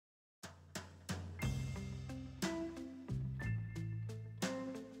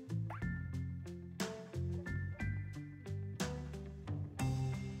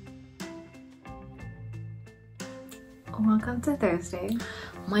welcome to Thursday.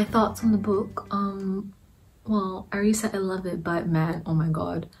 My thoughts on the book. Well, I already said I love it, but man, oh my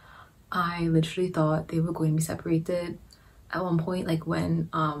god, I literally thought they were going to be separated at one point, like when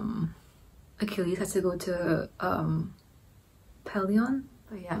Achilles has to go to Pelion.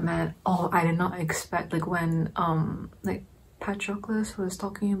 But yeah, man, oh, I did not expect, like when like Patroclus was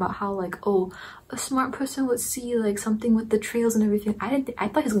talking about how like, oh, a smart person would see like something with the trails and everything. I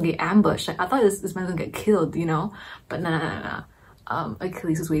thought he was gonna get ambushed. Like I thought this man was gonna get killed, you know? But no.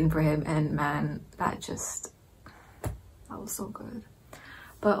 Achilles was waiting for him, and man, that was so good.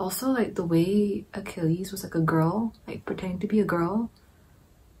 But also like the way Achilles was like a girl, like pretending to be a girl.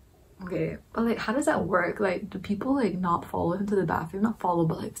 Okay, but like how does that work? Like do people like not follow him to the bathroom? Not follow,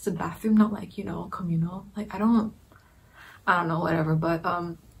 but like is the bathroom not like, you know, communal? Like I don't know, whatever. But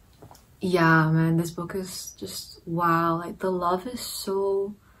yeah, man, this book is just wow. Like the love is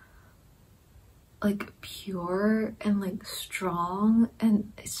so like pure and like strong,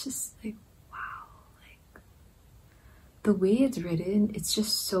 and it's just like wow. Like the way it's written, it's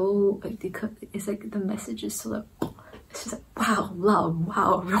just so like it's like the message is so like, it's just like wow, love,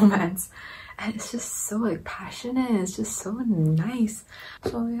 wow, romance, and it's just so like passionate. It's just so nice.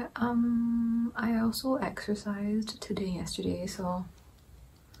 So yeah, I also exercised today and yesterday, so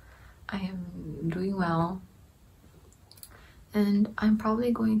I am doing well, and I'm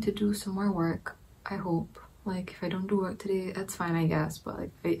probably going to do some more work, I hope. Like if I don't do work today, that's fine, I guess, but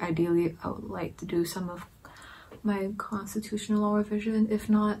like ideally I would like to do some of my constitutional law revision. If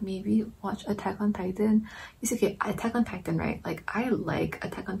not, maybe watch Attack on Titan. You see, okay, Attack on Titan, right? Like I like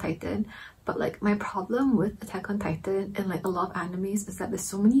Attack on Titan, but like my problem with Attack on Titan and like a lot of animes is that there's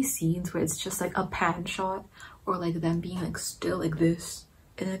so many scenes where it's just like a pan shot, or like them being like still like this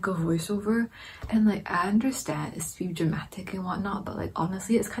in like a voiceover, and like I understand it's to be dramatic and whatnot, but like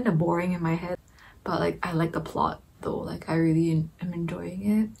honestly it's kind of boring in my head. But like I like the plot though, like I really am enjoying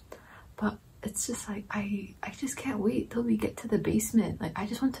it. But it's just like I just can't wait till we get to the basement. Like I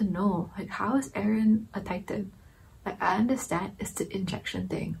just want to know, like, how is Eren a Titan? Like I understand it's the injection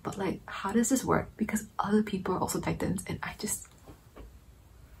thing, but like how does this work? Because other people are also Titans,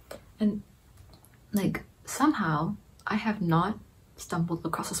 and like somehow I have not stumbled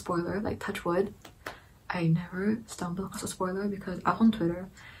across a spoiler. Like touch wood, I never stumbled across a spoiler because I'm on Twitter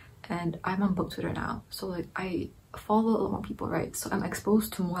and I'm on book Twitter now, so like I follow a lot more people, right? So I'm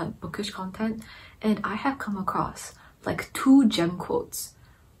exposed to more like bookish content, and I have come across like 2 gem quotes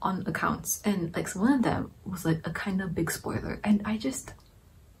on accounts, and like one of them was like a kind of big spoiler, and I just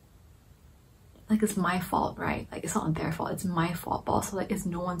like, it's my fault, right? Like it's not their fault, it's my fault, but also like it's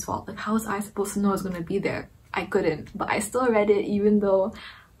no one's fault. Like how was I supposed to know it's gonna be there? I couldn't, but I still read it, even though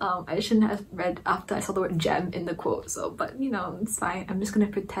I shouldn't have read after I saw the word gem in the quote. So but you know, it's fine. I'm just gonna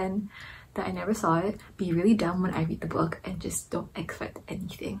pretend that I never saw it, be really dumb when I read the book, and just don't expect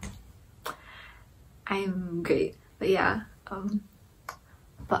anything. I'm great. But yeah,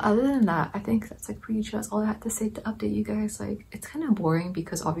 but other than that, I think that's like pretty chill. That's all I had to say to update you guys. Like it's kind of boring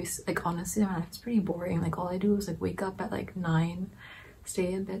because obviously, like honestly, my life is pretty boring. Like all I do is like wake up at like 9,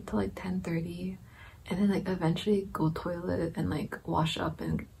 stay in bed till like 10:30, and then like eventually go toilet and like wash up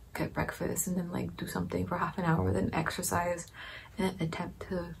and get breakfast, and then like do something for half an hour, then exercise, and then attempt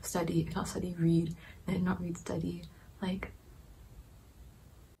to study. If not study, read, and then not read, study. Like,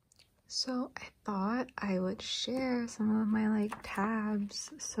 so I thought I would share some of my like tabs.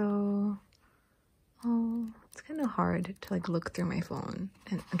 So it's kind of hard to like look through my phone,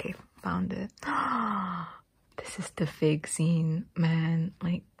 and okay, found it. This is the fig scene, man.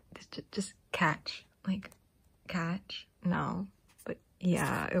 Like just catch, like catch, no, but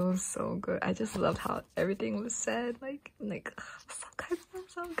yeah, it was so good. I just loved how everything was said. Like so good,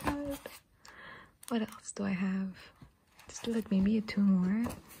 so good. What else do I have? Just like maybe 2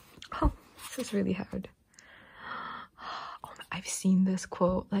 more. Oh, this is really hard. Oh, I've seen this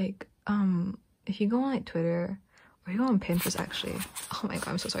quote, like if you go on like Twitter, or you go on Pinterest actually. Oh my god,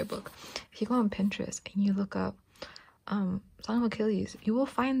 I'm so sorry, book. If you go on Pinterest and you look up Song of Achilles, you will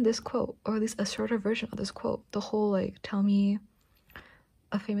find this quote, or at least a shorter version of this quote. The whole like, tell me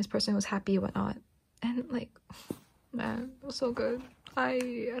a famous person was happy, whatnot. And like, man, it was so good. I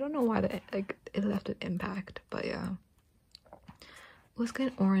don't know why that like it left an impact, but yeah. Let's get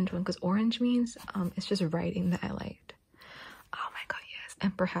an orange one, because orange means it's just writing that I liked. Oh my god, yes.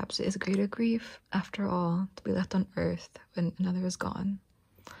 And perhaps it is greater grief, after all, to be left on earth when another is gone.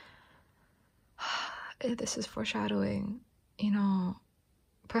 This is foreshadowing, you know.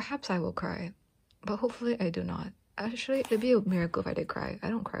 Perhaps I will cry, but hopefully I do not. Actually, it'd be a miracle if I did cry. I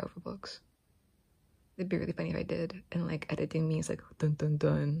don't cry over books. It'd be really funny if I did, and like editing means like dun dun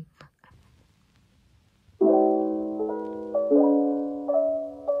dun.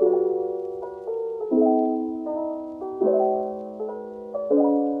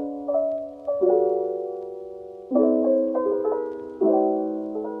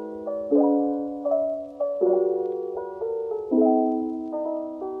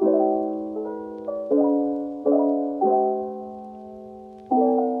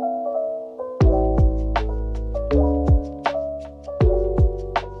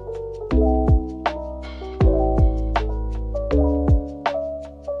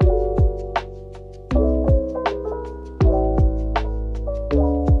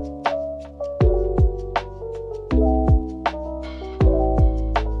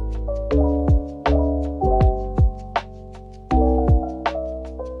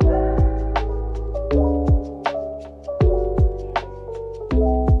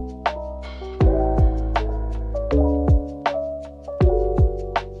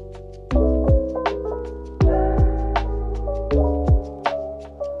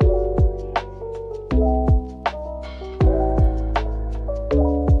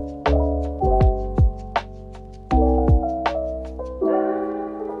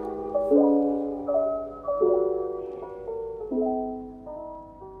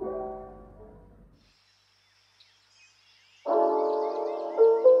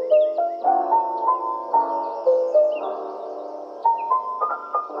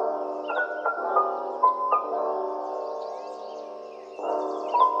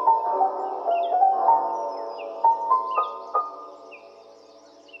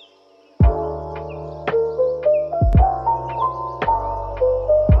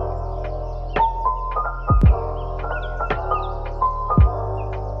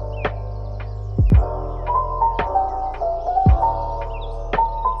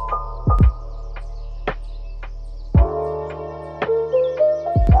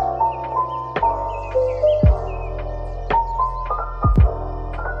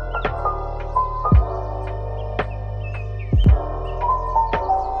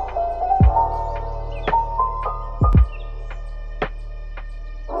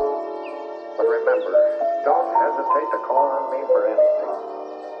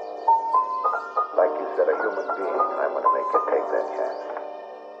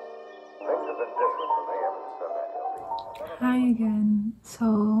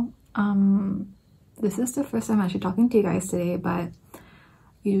 So, this is the first time I'm actually talking to you guys today, but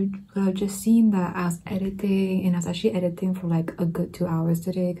you would have just seen that I was editing, and I was actually editing for like a good 2 hours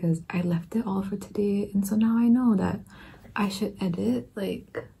today because I left it all for today, and so now I know that I should edit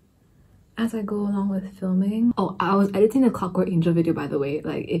like as I go along with filming. Oh, I was editing the Clockwork Angel video, by the way.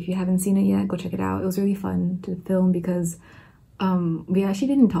 Like, if you haven't seen it yet, go check it out. It was really fun to film because we actually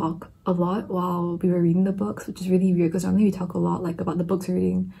didn't talk a lot while we were reading the books, which is really weird because normally we talk a lot like about the books we're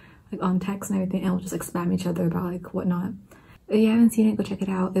reading, like on text and everything, and we'll just like spam each other about like whatnot. If you haven't seen it, go check it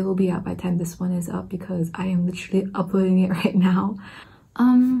out. It will be out by the time this one is up because I am literally uploading it right now.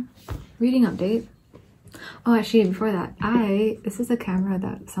 Reading update. Oh, actually, before that, this is a camera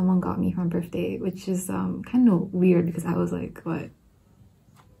that someone got me for my birthday, which is kind of weird because I was like, what,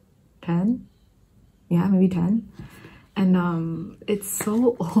 10? Yeah, maybe 10. And it's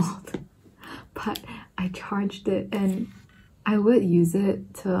so old, but I charged it and I would use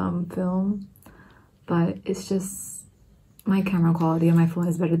it to film, but it's just my camera quality on my phone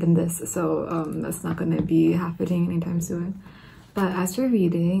is better than this, so that's not gonna be happening anytime soon. But as for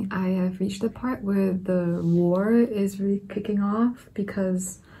reading, I have reached the part where the war is really kicking off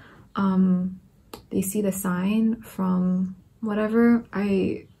because they see the sign from whatever.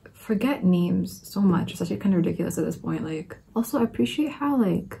 I forget names so much. It's actually kind of ridiculous at this point. Like, also I appreciate how,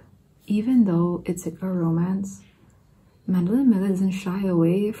 like, even though it's like a romance, Madeline Miller doesn't shy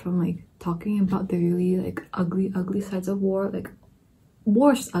away from like talking about the really like ugly sides of war. Like,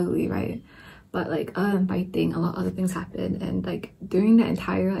 war's ugly, right? But like fighting, a lot of other things happen, and like during the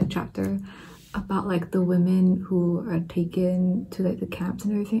entire like chapter about like the women who are taken to like the camps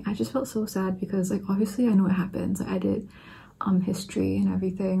and everything, I just felt so sad because like obviously I know what happens. Like, I did history and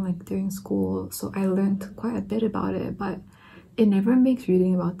everything like during school, so I learned quite a bit about it, but it never makes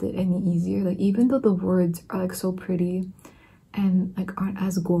reading about it any easier. Like, even though the words are like so pretty and like aren't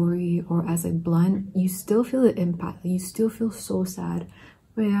as gory or as like blunt, you still feel the impact. Like, you still feel so sad.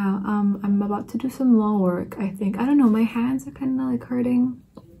 But yeah, I'm about to do some law work, I think. I don't know, my hands are kind of like hurting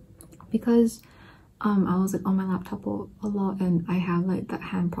because I was like on my laptop a lot, and I have like that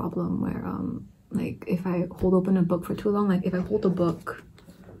hand problem where like if I hold open a book for too long, like if I hold a book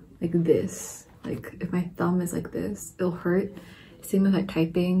like this, like if my thumb is like this, it'll hurt. Same with like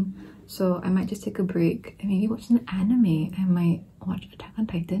typing. So I might just take a break and maybe watch an anime. I might watch Attack on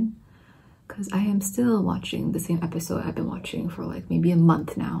Titan because I am still watching the same episode I've been watching for like maybe a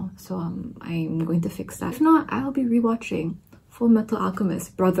month now. So I'm going to fix that. If not, I'll be rewatching Full Metal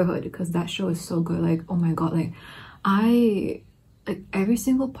Alchemist Brotherhood because that show is so good. Like, oh my god, like like every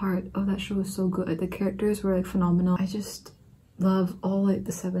single part of that show is so good. Like, the characters were like phenomenal. I just love all like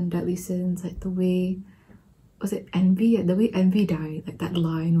the 7 deadly sins, like the way, was it Envy? The way Envy died, like that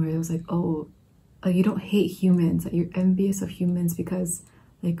line where it was like, oh, like, you don't hate humans, like you're envious of humans because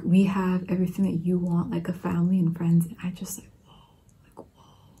like we have everything that you want, like a family and friends. And I just like, whoa.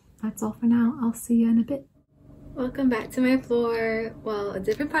 That's all for now. I'll see you in a bit. Welcome back to my floor. Well, a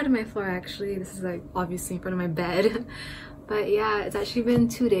different part of my floor actually. This is like obviously in front of my bed. But yeah, it's actually been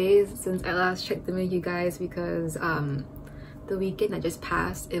 2 days since I last checked in with you guys because the weekend that just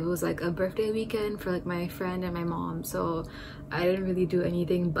passed, it was like a birthday weekend for like my friend and my mom, so I didn't really do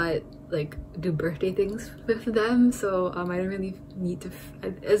anything but like do birthday things with them. So I didn't really need to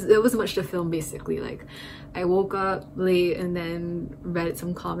there wasn't much to film basically. Like, I woke up late and then read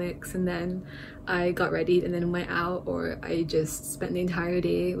some comics, and then I got ready and then went out, or I just spent the entire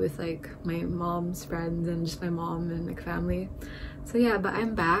day with like my mom's friends and just my mom and like family. So yeah, but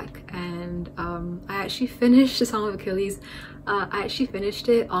I'm back, and I actually finished the Song of Achilles. I actually finished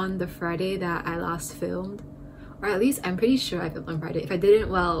it on the Friday that I last filmed, or at least I'm pretty sure I filmed on Friday. If I didn't,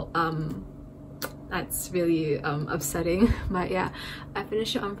 well, that's really upsetting. But yeah, I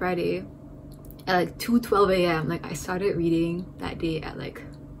finished it on Friday at like 2:12 a.m. Like, I started reading that day at like,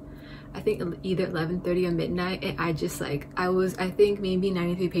 I think either 11:30 or midnight, and I just like, I think maybe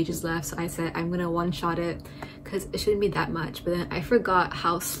 93 pages left, so I said I'm gonna one-shot it because it shouldn't be that much. But then I forgot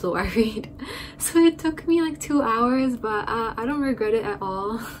how slow I read, so it took me like 2 hours, but I don't regret it at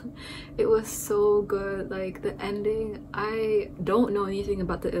all. It was so good. Like, the ending, I don't know anything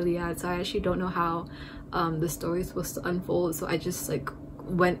about the Iliad, so I actually don't know how the story is supposed to unfold, so I just like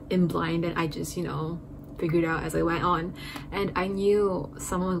went in blind, and I just, you know, figured out as I went on. And I knew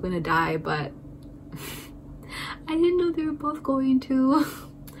someone was gonna die, but I didn't know they were both going to.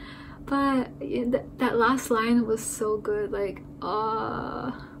 But that last line was so good. Like,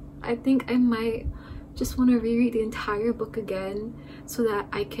 I think I might just want to reread the entire book again so that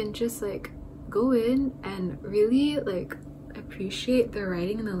I can just like go in and really like appreciate the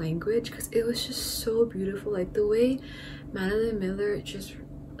writing and the language, because it was just so beautiful. Like, the way Madeline Miller just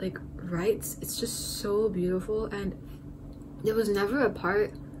like writes, it's just so beautiful, and there was never a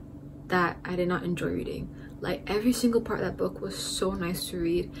part that I did not enjoy reading. Like every single part of that book was so nice to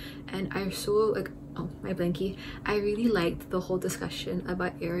read, and I so like, oh my blankie, I really liked the whole discussion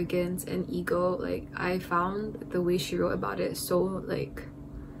about arrogance and ego. Like I found the way she wrote about it so like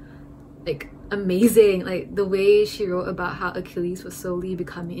amazing. Like the way she wrote about how Achilles was slowly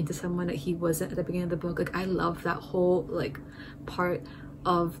becoming into someone that he wasn't at the beginning of the book. Like I love that whole like part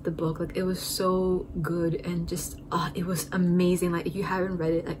of the book. Like it was so good, and just it was amazing. Like if you haven't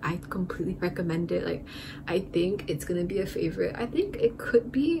read it, like I completely recommend it. Like I think it's gonna be a favorite. I think it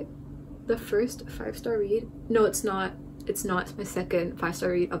could be the first 5-star read. No, it's not. It's not. It's my second 5-star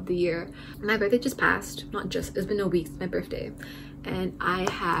read of the year. My birthday just passed. Not just, it's been a week since my birthday, and I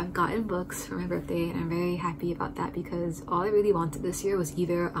have gotten books for my birthday, and I'm very happy about that, because all I really wanted this year was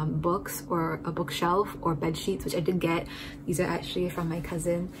either books or a bookshelf or bed sheets, which I did get. These are actually from my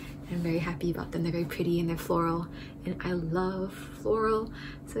cousin, and I'm very happy about them. They're very pretty and they're floral, and I love floral.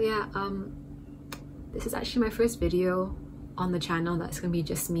 So yeah, this is actually my first video on the channel that's gonna be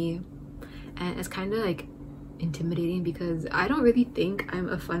just me, and it's kind of like intimidating because I don't really think I'm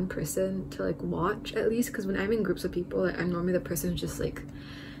a fun person to like watch, at least because when I'm in groups of people, like, I'm normally the person who just like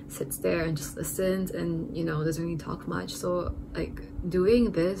sits there and just listens and, you know, doesn't really talk much. So like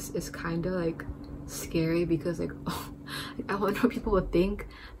doing this is kind of like scary because like, oh, I wonder what people would think,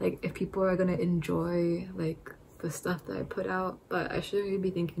 like if people are gonna enjoy like the stuff that I put out. But I shouldn't really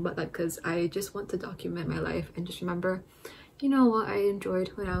be thinking about that because I just want to document my life and just remember, you know, what I enjoyed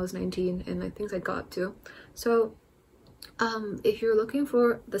when I was 19 and like things I got up to. So if you're looking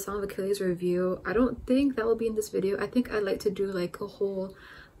for the Song of Achilles review, I don't think that will be in this video. I think I'd like to do like a whole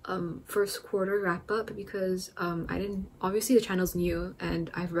first quarter wrap up, because I didn't, obviously the channel's new and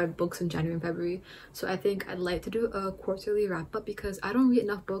I've read books in January and February, so I think I'd like to do a quarterly wrap up because I don't read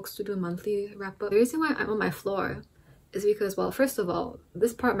enough books to do a monthly wrap up. The reason why I'm on my floor is because, well, first of all,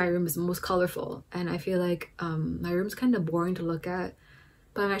 this part of my room is the most colorful, and I feel like my room's kind of boring to look at.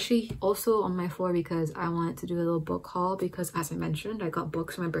 But I'm actually also on my floor because I wanted to do a little book haul, because as I mentioned, I got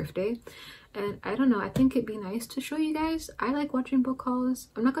books for my birthday, and I don't know, I think it'd be nice to show you guys. I like watching book hauls.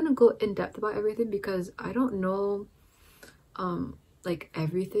 I'm not gonna go in depth about everything because I don't know like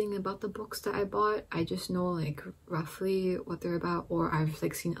everything about the books that I bought. I just know like roughly what they're about, or I've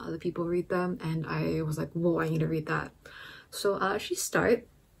like seen other people read them and I was like, whoa, I need to read that. So I'll actually start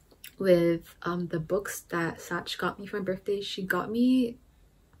with the books that Satch got me for my birthday. She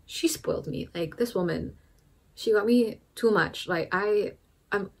spoiled me. Like, this woman, she got me too much. Like,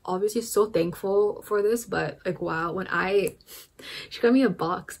 I'm obviously so thankful for this, but like, wow, when she got me a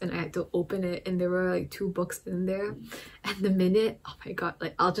box and I had to open it and there were like 2 books in there, and the minute, oh my god,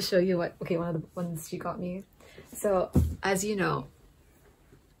 like I'll just show you one of the ones she got me. So as you know,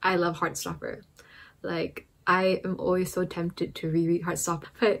 I love Heartstopper. Like, I am always so tempted to reread Heartstopper,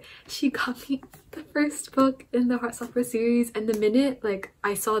 but she got me the first book in the Heartstopper series, and the minute like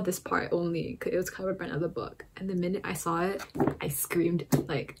I saw this part only because it was covered by another book, and the minute I saw it, I screamed.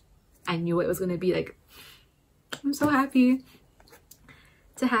 Like, I knew what it was gonna be. Like, I'm so happy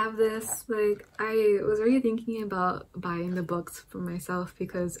to have this. Like, I was already thinking about buying the books for myself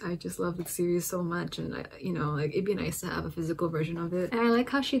because I just love the series so much, and you know, like it'd be nice to have a physical version of it. And I like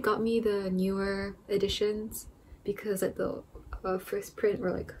how she got me the newer editions because like the first print were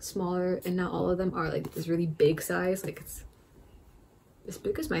like smaller, and now all of them are like this really big size. Like it's as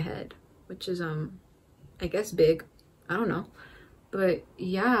big as my head, which is I guess big, I don't know. But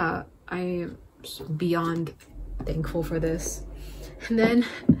yeah, I am beyond thankful for this. And then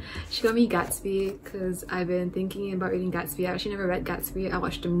she got me Gatsby because I've been thinking about reading Gatsby. I actually never read Gatsby. I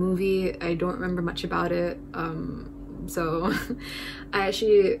watched a movie. I don't remember much about it. So I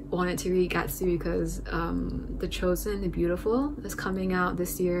actually wanted to read Gatsby because The Chosen, The Beautiful is coming out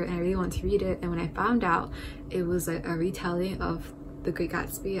this year, and I really want to read it. And when I found out it was like a retelling of The Great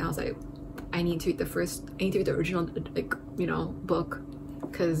Gatsby, I was like, I need to read the original, like, you know, book,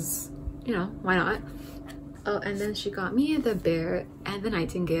 because, you know, why not? Oh, and then she got me The Bear and the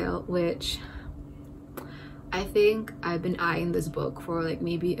Nightingale, which I think I've been eyeing this book for like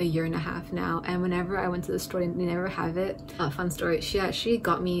maybe a year and a half now, and whenever I went to the store, they never have it. Fun story, she actually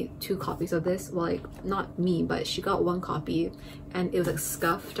got me 2 copies of this. Well, like, not me, but she got 1 copy, and it was like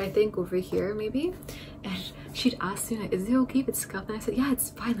scuffed, I think, over here maybe, and she'd asked me like, is it okay if it's scuffed? And I said, yeah, it's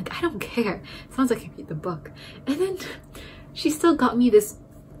fine, like I don't care, it sounds like I read the book. And then she still got me this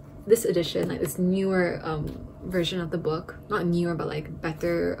edition, like this newer version of the book. Not newer, but like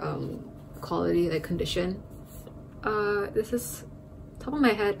better quality, like condition. This is top of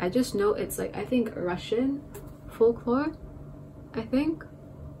my head, I just know it's like, I think Russian folklore, I think.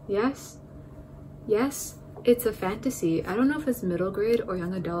 Yes, it's a fantasy. I don't know if it's middle grade or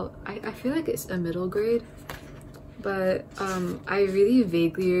young adult. I feel like it's a middle grade, but I really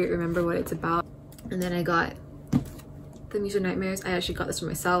vaguely remember what it's about. And then I got The Muse of Nightmares. I actually got this for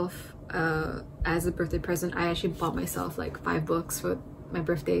myself as a birthday present. I actually bought myself like 5 books for my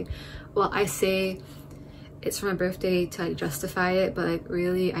birthday. Well, I say it's for my birthday to like justify it, but like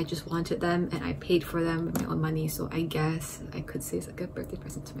really I just wanted them and I paid for them with my own money, so I guess I could say it's like a birthday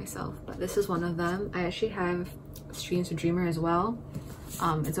present to myself. But this is one of them. I actually have Strange the Dreamer as well.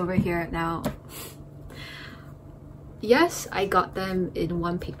 It's over here now. Yes, I got them in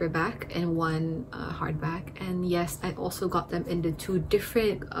one paperback and one hardback, and yes, I also got them in the 2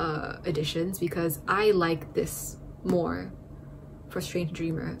 different editions because I like this more for Strange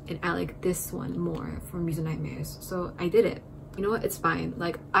Dreamer and I like this one more for Muse of Nightmares, so I did it. You know what, it's fine.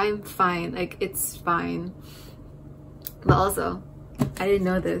 Like, I'm fine, like it's fine. But also, I didn't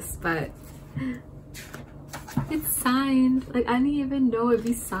know this, but it's signed. Like, I didn't even know it'd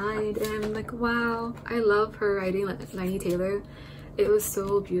be signed, and I'm like, wow. I love her writing, like Laini Taylor. It was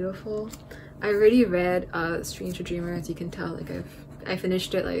so beautiful. I already read Strange the Dreamer, as you can tell. Like, I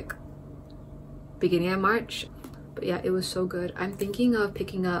finished it like beginning of March. But yeah, it was so good. I'm thinking of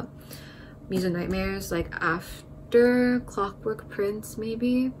picking up Muse of Nightmares like after Clockwork Prince,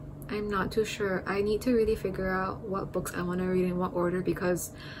 maybe. I'm not too sure. I need to really figure out what books I want to read in what order,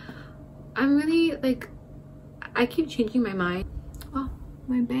 because I'm really like, I keep changing my mind. Oh,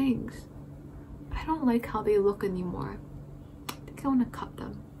 my bangs. I don't like how they look anymore. I think I want to cut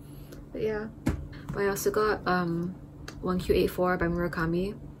them. But yeah. But I also got 1Q84 by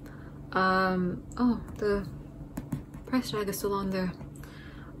Murakami. Oh, the price tag is still on there.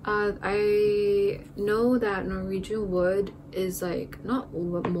 I know that Norwegian Wood is like not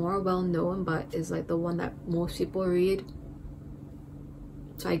more well known, but is like the one that most people read.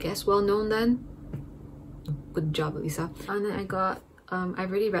 So I guess well known then. Good job, Lisa. And then I got I've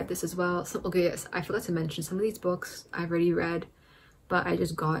already read this as well. Okay, yes, I forgot to mention some of these books I've already read, but I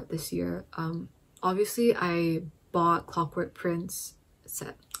just got this year. Obviously I bought Clockwork Prince,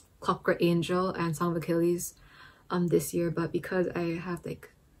 Clockwork Angel, and Song of Achilles this year, but because I have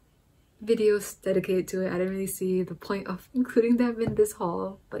like videos dedicated to it, I didn't really see the point of including them in this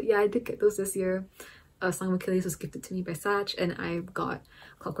haul. But yeah, I did get those this year. Song of Achilles was gifted to me by Satch, and I got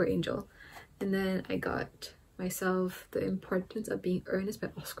Clockwork Angel. And then I got myself The Importance of Being Earnest by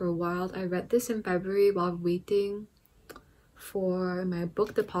Oscar Wilde. I read this in February while waiting for my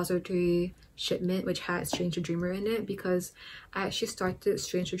book depository shipment, which had Strange the Dreamer in it, because I actually started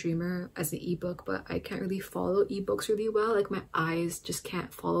Strange the Dreamer as an ebook, but I can't really follow ebooks really well. Like, my eyes just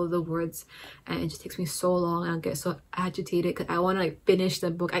can't follow the words, and it just takes me so long, and I'll get so agitated because I want to like finish the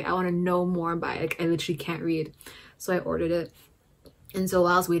book. I want to know more, but I literally can't read. So I ordered it. And so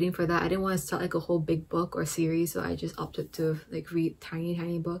while I was waiting for that, I didn't want to start like a whole big book or series, so I just opted to like read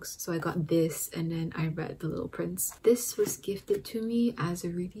tiny books. So I got this, and then I read The Little Prince. This was gifted to me as a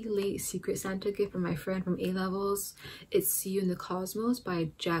really late Secret Santa gift from my friend from A-levels. It's See You in the Cosmos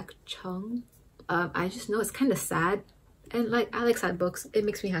by Jack Chung. I just know it's kind of sad, and like, I like sad books. It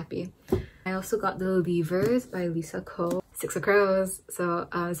makes me happy. I also got The Leavers by Lisa Ko. 6 of Crows. So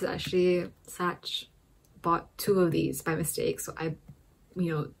this is actually, Satch bought 2 of these by mistake, so I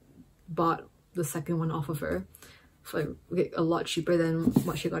bought the second one off of her for like a lot cheaper than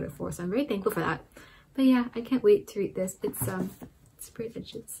what she got it for, so I'm very thankful for that. But yeah, I can't wait to read this. It's pretty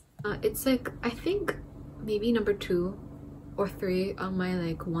edges. It's like, I think maybe number 2 or 3 on my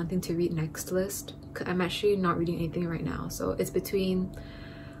like wanting to read next list, because I'm actually not reading anything right now. So it's between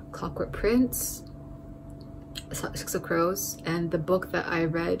Clockwork Prince, 6 of Crows, and the book that I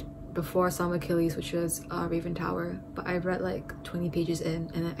read before Song of Achilles, which was Raven Tower, but I read like 20 pages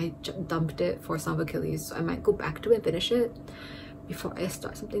in, and then I dumped it for Song of Achilles, so I might go back to it and finish it before I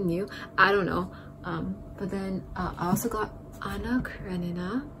start something new. I don't know. But then I also got Anna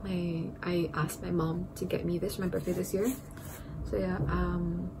Karenina. I asked my mom to get me this for my birthday this year. So yeah,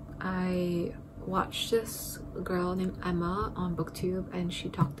 I watched this girl named Emma on BookTube, and she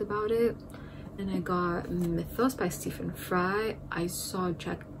talked about it. And I got Mythos by Stephen Fry. I saw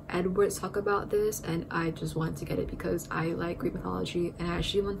Jack Edwards talk about this, and I just wanted to get it because I like Greek mythology, and I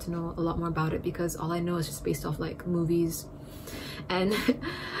actually want to know a lot more about it, because all I know is just based off like movies and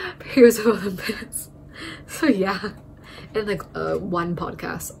Heroes of Olympus. So yeah, and like one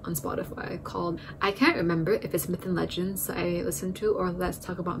podcast on Spotify called, I can't remember if it's Myth and Legends that I listened to, or Let's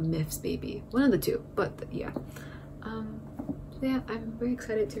Talk About Myths Baby, one of the two. But yeah, so yeah, I'm very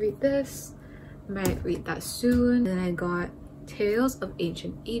excited to read this. I might read that soon. And then I got Tales of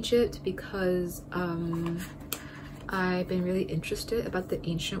Ancient Egypt, because I've been really interested about the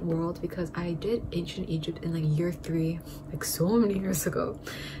ancient world because I did ancient Egypt in like year 3, like so many years ago,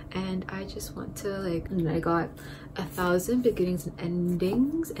 and I just want to like, and I got 1,000 Beginnings and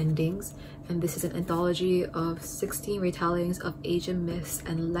Endings, and this is an anthology of 16 retellings of Asian myths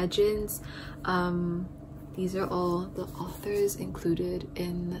and legends. These are all the authors included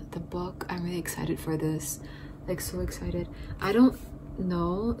in the book. I'm really excited for this, like so excited. I don't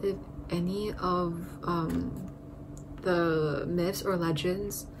know if any of the myths or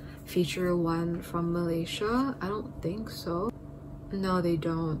legends feature one from Malaysia. I don't think so. No, they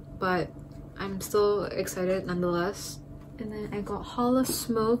don't, but I'm still excited nonetheless. And then I got Hall of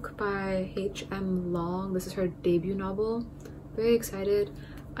Smoke by H.M. Long. This is her debut novel. Very excited.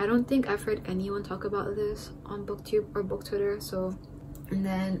 I don't think I've heard anyone talk about this on BookTube or Book Twitter, so. And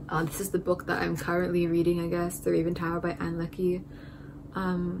then this is the book that I'm currently reading, I guess, The Raven Tower by Anne Leckie.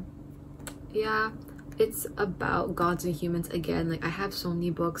 Yeah, it's about gods and humans again. Like, I have so many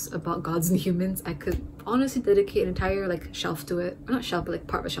books about gods and humans. I could honestly dedicate an entire like shelf to it, or not shelf, but like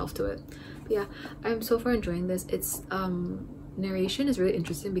part of a shelf to it. But yeah, I'm so far enjoying this. It's narration is really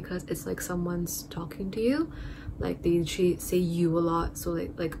interesting because it's like someone's talking to you, like they say you a lot, so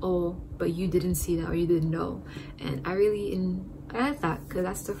like oh, but you didn't see that, or you didn't know. And I like that because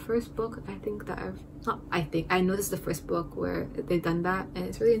that's the first book I think that I know this is the first book where they've done that, and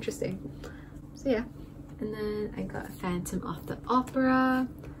it's really interesting. So yeah. And then I got Phantom of the Opera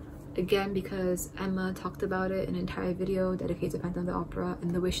again because Emma talked about it in an entire video dedicated to Phantom of the Opera, and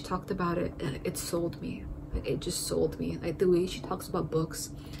the way she talked about it, it sold me. Like, it just sold me. Like, the way she talks about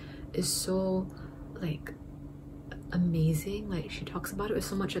books is so like amazing. Like, she talks about it with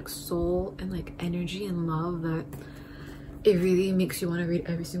so much like soul and like energy and love that it really makes you want to read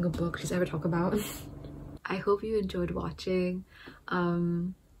every single book she's ever talked about. I hope you enjoyed watching.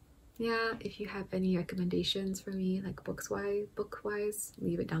 Yeah, if you have any recommendations for me, like book wise,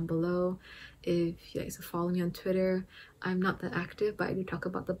 leave it down below. If you guys follow me on Twitter, I'm not that active, but I do talk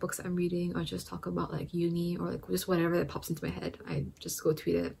about the books I'm reading, or just talk about like uni, or like just whatever that pops into my head. I just go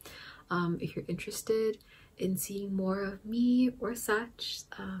tweet it. If you're interested in seeing more of me or such,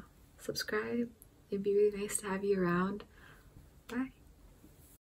 subscribe. It'd be really nice to have you around. Bye.